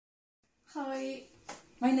Hi,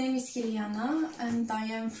 my name is Heliana and I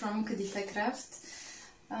am from Kadife Craft.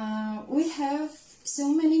 We have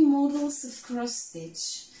so many models of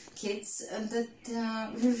cross-stitch kits that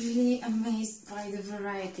we're really amazed by the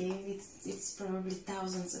variety. It's probably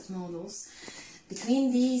thousands of models.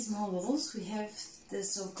 Between these models we have the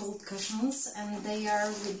so-called cushions, and they are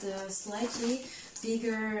with a slightly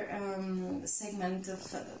bigger segment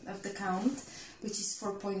of the count, which is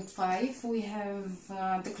 4.5. We have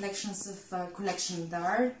the collections of Collection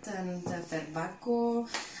Dart and Verbacco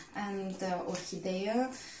and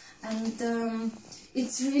Orchidea, and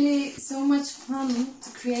it's really so much fun to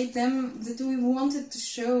create them that we wanted to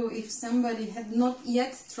show, if somebody had not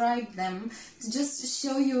yet tried them, to just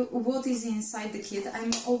show you what is inside the kit.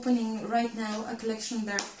 I'm opening right now a Collection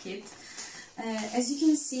Dart kit. As you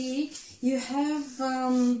can see, you have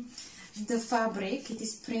the fabric, it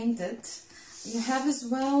is printed. You have as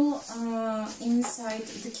well inside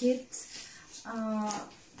the kit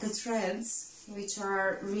the threads, which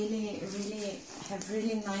are really have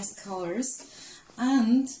really nice colors,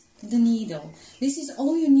 and the needle. This is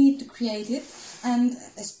all you need to create it, and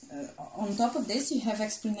on top of this you have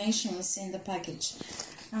explanations in the package.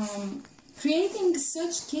 Creating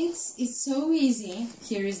such kits is so easy.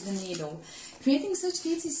 Here is the needle. Creating such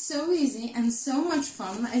kits is so easy and so much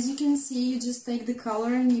fun. As you can see, you just take the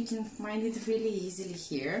color and you can find it really easily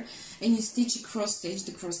here, and you stitch a cross stitch.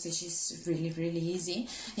 The cross stitch is really easy,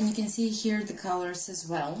 and you can see here the colors as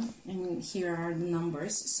well, and here are the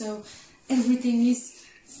numbers. So everything is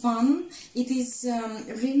fun. It is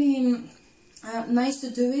really nice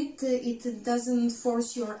to do it. It doesn't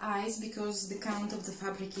force your eyes because the count of the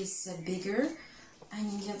fabric is bigger,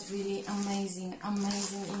 and you get really amazing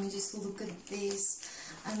images. Look at this,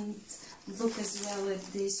 and look as well at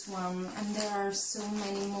this one, and there are so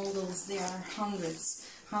many models. There are hundreds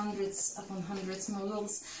upon hundreds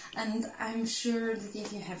models, and I'm sure that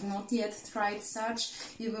if you have not yet tried such,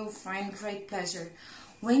 you will find great pleasure.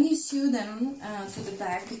 When you sew them to the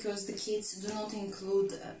back, because the kits do not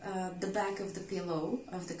include the back of the pillow,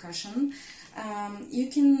 of the cushion, you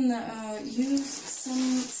can use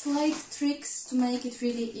some slight tricks to make it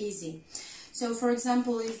really easy. So, for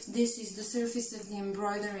example, if this is the surface of the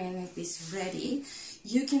embroidery and it is ready,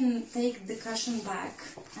 you can take the cushion back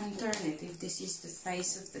and turn it. If this is the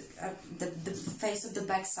face of the face of the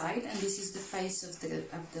back side, and this is the face of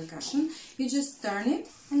the cushion, you just turn it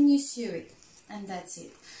and you sew it. And that's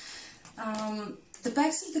it. The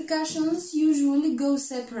backs of the cushions usually go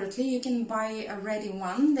separately. You can buy a ready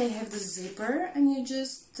one. They have the zipper, and you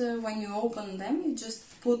just, when you open them, you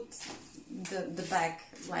just put the back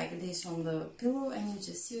like this on the pillow, and you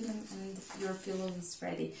just sew them, and your pillow is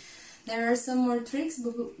ready. There are some more tricks,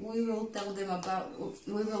 but we will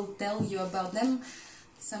tell you about them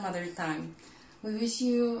some other time. We wish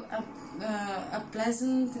you a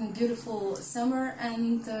pleasant and beautiful summer,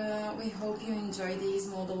 and we hope you enjoy these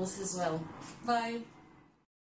models as well. Bye!